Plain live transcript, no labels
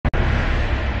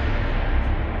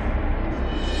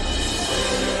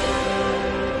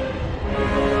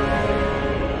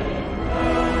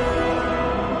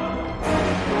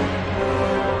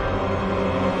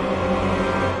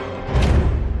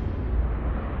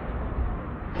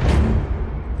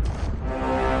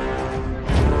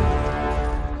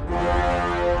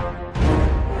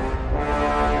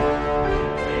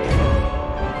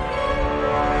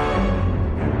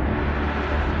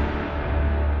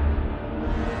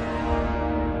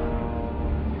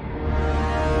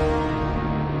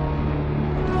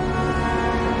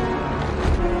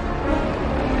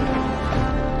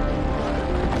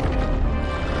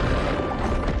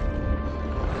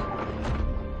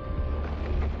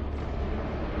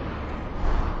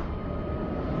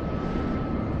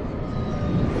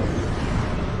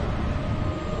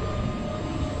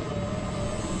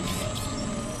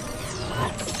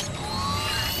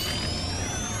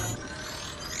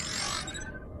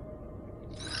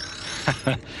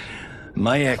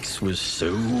My ex was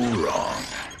so wrong.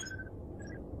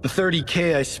 The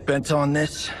 30K I spent on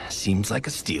this seems like a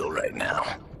steal right now.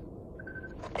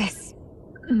 This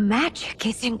magic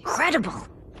is incredible.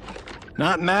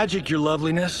 Not magic, your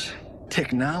loveliness.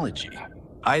 Technology.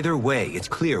 Either way, it's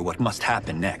clear what must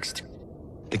happen next.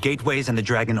 The gateways and the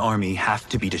Dragon Army have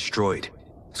to be destroyed.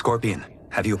 Scorpion,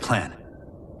 have you a plan?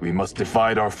 We must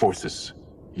divide our forces.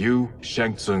 You,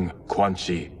 SHANG TSUNG, Quan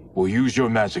Chi, will use your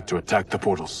magic to attack the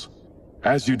portals.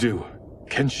 As you do,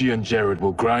 Kenshi and Jared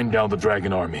will grind down the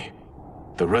Dragon Army.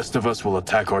 The rest of us will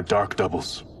attack our dark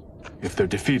doubles. If they're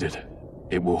defeated,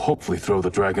 it will hopefully throw the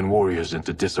Dragon Warriors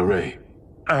into disarray.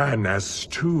 An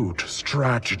astute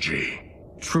strategy.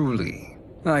 Truly,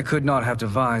 I could not have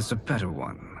devised a better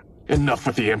one. Enough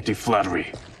with the empty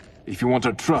flattery. If you want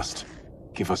our trust,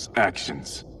 give us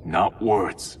actions, not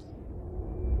words.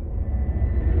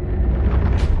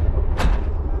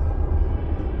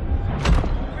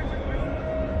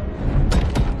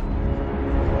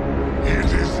 It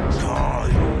is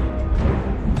time.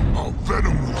 Our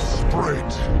venom will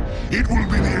spread. It will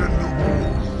be the end of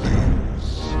all things.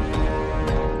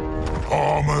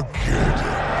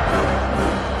 Armageddon.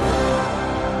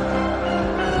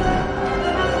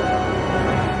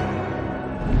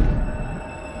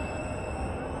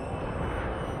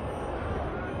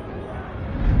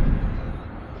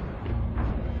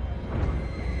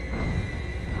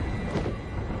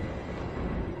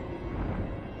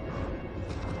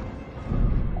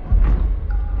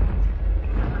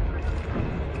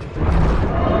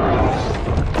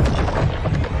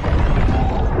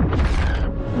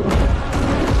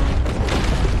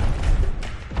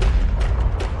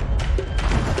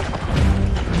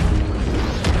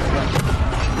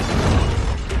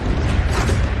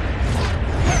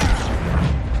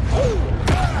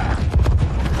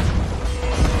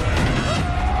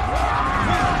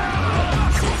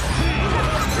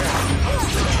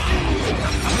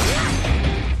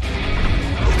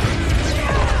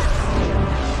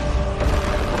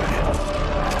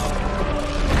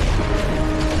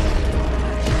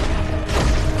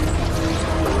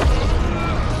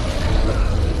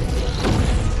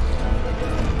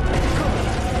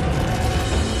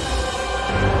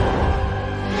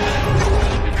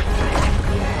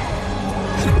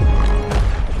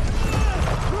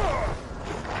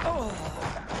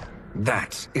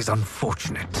 That is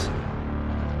unfortunate.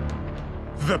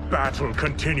 The battle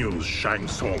continues, Shang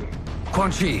Tsung.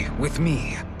 Quan Chi, with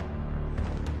me.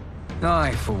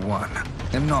 I, for one,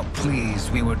 am not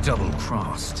pleased we were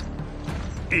double-crossed.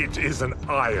 It is an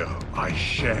ire I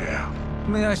share.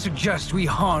 May I suggest we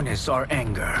harness our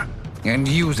anger and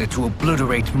use it to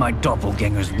obliterate my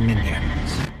doppelganger's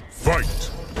minions? Fight!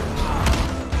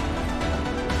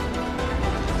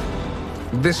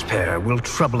 This pair will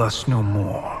trouble us no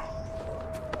more.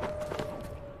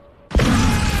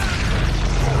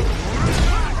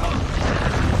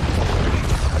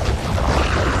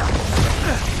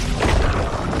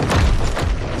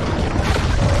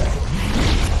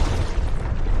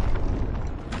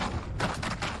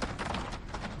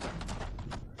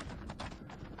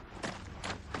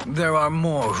 There are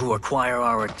more who require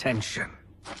our attention.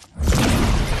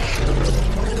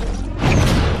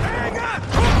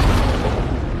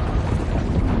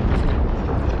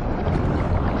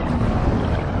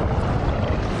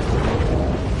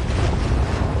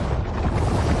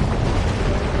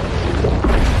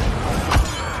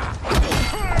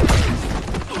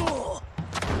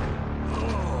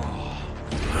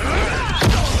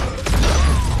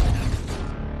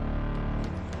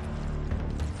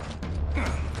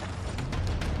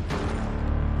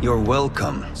 You're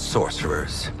welcome,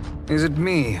 sorcerers. Is it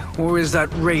me, or is that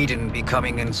Raiden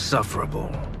becoming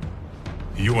insufferable?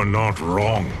 You are not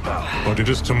wrong, but it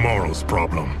is tomorrow's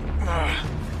problem.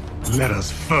 Let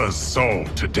us first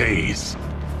solve today's.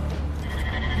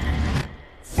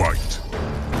 Fight.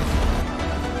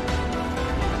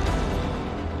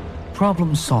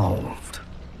 Problem solved.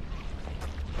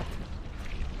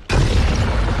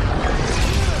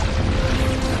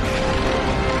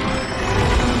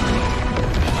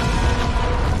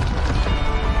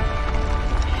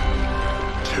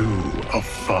 Of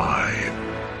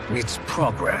 5. It's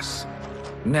progress.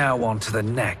 Now on to the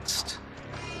next.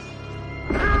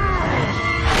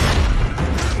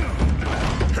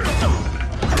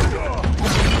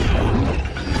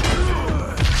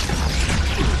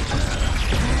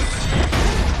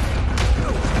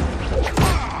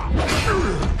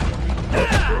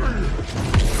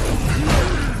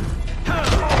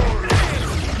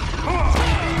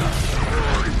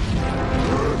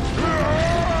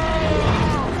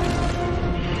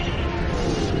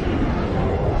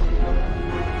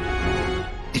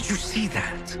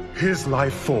 His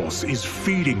life force is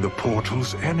feeding the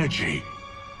portal's energy.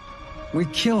 We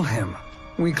kill him.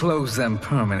 We close them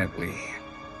permanently.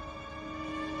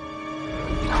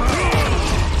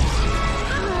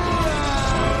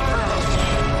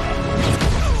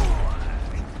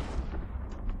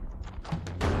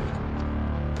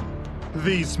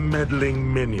 These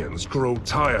meddling minions grow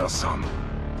tiresome.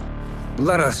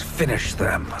 Let us finish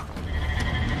them.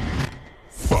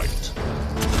 Fight.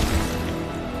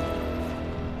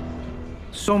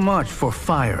 So much for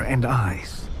fire and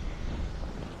ice.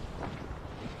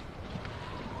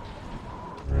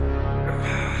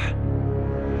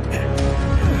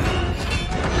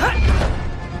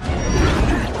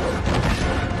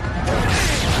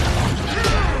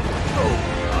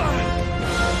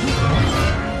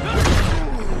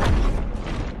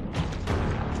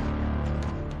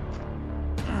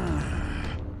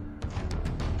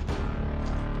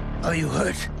 Are you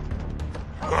hurt?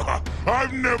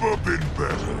 I've never been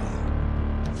better.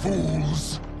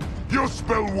 Fools! Your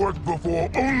spell worked before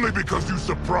only because you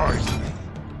surprised me.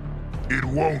 It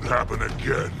won't happen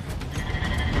again.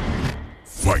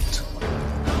 Fight!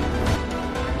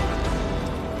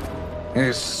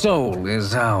 His soul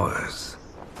is ours.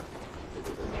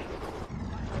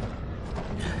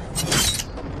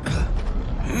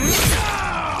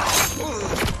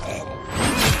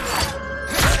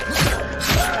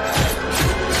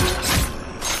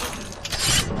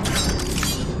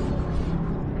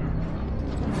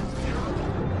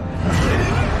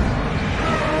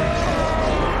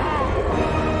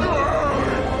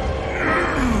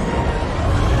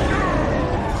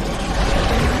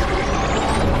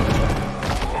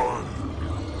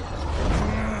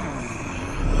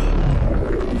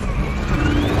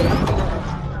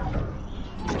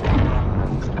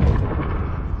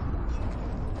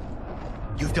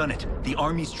 Done it. The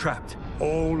army's trapped.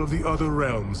 All of the other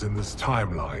realms in this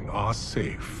timeline are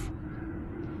safe.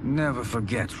 Never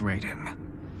forget, Raiden,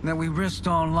 that we risked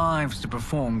our lives to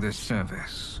perform this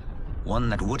service. One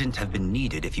that wouldn't have been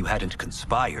needed if you hadn't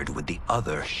conspired with the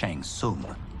other SHANG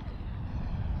TSUNG.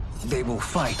 They will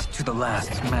fight to the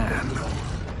last man.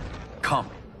 Come,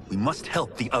 we must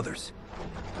help the others.